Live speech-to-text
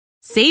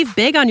Save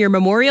big on your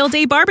Memorial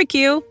Day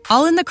barbecue,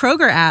 all in the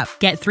Kroger app.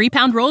 Get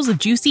 3-pound rolls of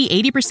juicy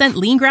 80%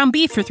 lean ground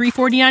beef for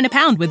 $3.49 a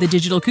pound with a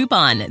digital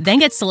coupon. Then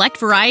get select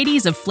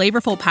varieties of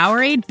flavorful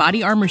Powerade,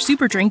 Body Armor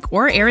Super Drink,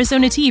 or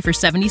Arizona tea for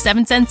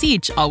 77 cents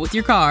each, all with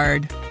your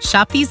card.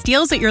 Shop these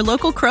deals at your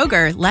local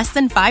Kroger, less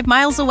than 5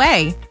 miles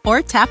away. Or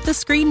tap the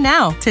screen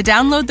now to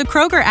download the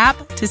Kroger app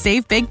to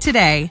save big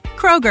today.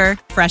 Kroger,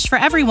 fresh for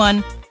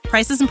everyone.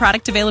 Prices and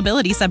product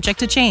availability subject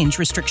to change.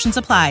 Restrictions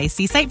apply.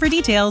 See site for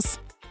details.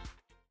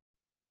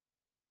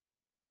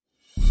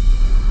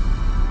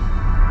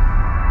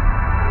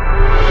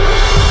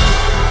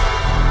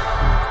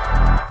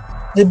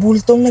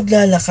 Rebultong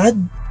naglalakad.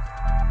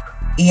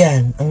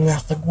 Iyan ang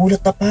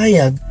nakagulat na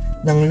payag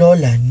ng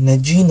lola na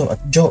Gino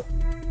at Joe.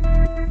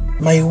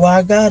 May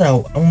waga raw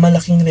ang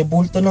malaking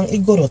rebulto ng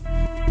igorot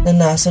na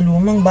nasa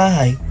lumang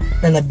bahay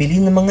na nabili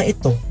ng mga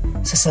ito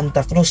sa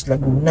Santa Cruz,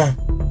 Laguna.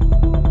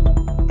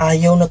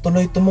 Ayaw na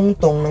tuloy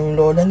tumungtong ng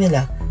lola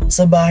nila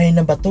sa bahay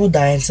na Bato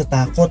dahil sa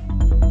takot.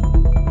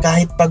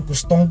 Kahit pag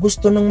gustong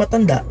gusto ng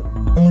matanda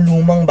ang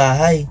lumang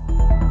bahay.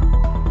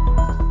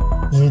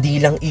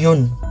 Hindi lang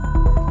iyon.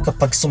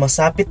 Kapag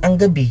sumasapit ang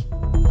gabi,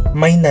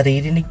 may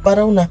naririnig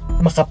pa raw na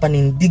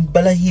makapanindig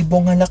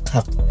balahibong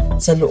halakhak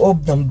sa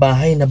loob ng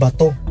bahay na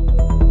Bato.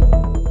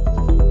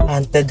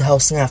 Haunted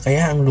house nga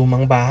kaya ang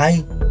lumang bahay?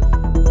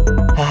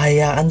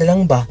 Hahayaan na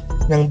lang ba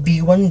ng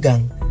B1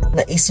 gang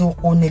na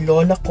isuko ni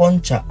Lola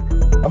Concha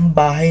ang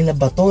bahay na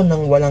Bato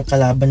nang walang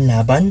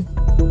kalaban-laban?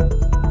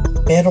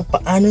 Pero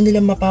paano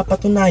nila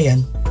mapapatunayan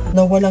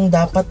na walang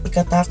dapat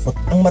ikatakot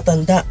ang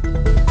matanda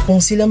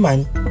kung sila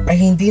man ay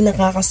hindi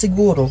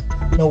nakakasiguro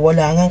na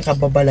wala ngang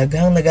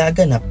kababalaghang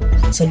nagaganap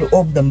sa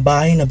loob ng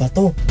bahay na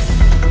Bato?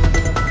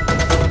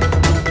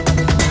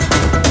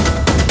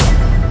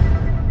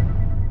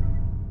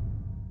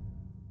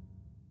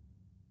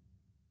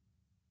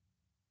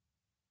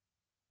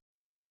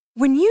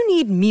 When you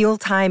need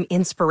mealtime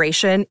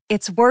inspiration,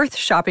 it's worth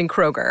shopping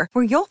Kroger,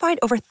 where you'll find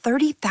over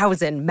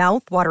 30,000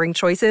 mouth-watering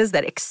choices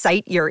that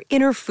excite your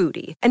inner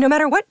foodie. And no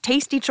matter what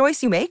tasty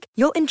choice you make,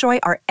 you'll enjoy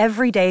our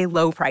everyday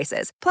low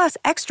prices, plus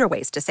extra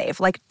ways to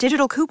save, like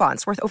digital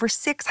coupons worth over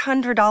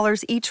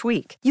 $600 each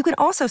week. You can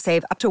also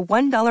save up to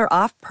 $1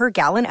 off per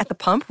gallon at the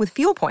pump with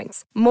fuel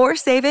points. More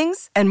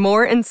savings and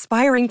more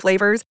inspiring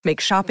flavors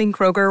make shopping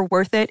Kroger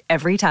worth it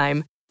every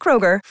time.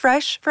 Kroger,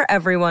 fresh for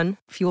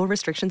everyone. Fuel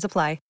restrictions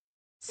apply.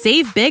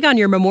 Save big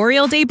on your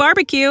Memorial Day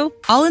barbecue,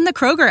 all in the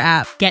Kroger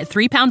app. Get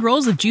 3-pound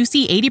rolls of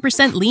juicy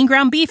 80% lean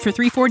ground beef for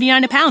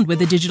 $3.49 a pound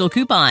with a digital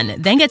coupon.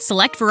 Then get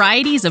select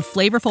varieties of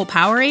flavorful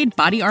Powerade,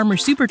 Body Armor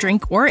Super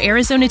Drink, or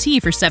Arizona tea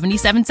for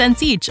 77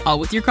 cents each, all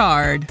with your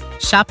card.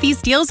 Shop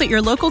these deals at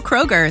your local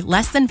Kroger,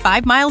 less than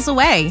 5 miles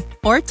away.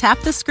 Or tap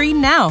the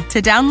screen now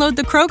to download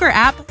the Kroger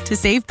app to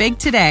save big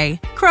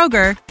today.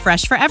 Kroger,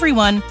 fresh for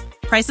everyone.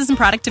 Prices and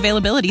product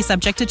availability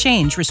subject to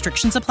change.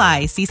 Restrictions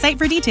apply. See site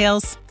for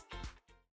details.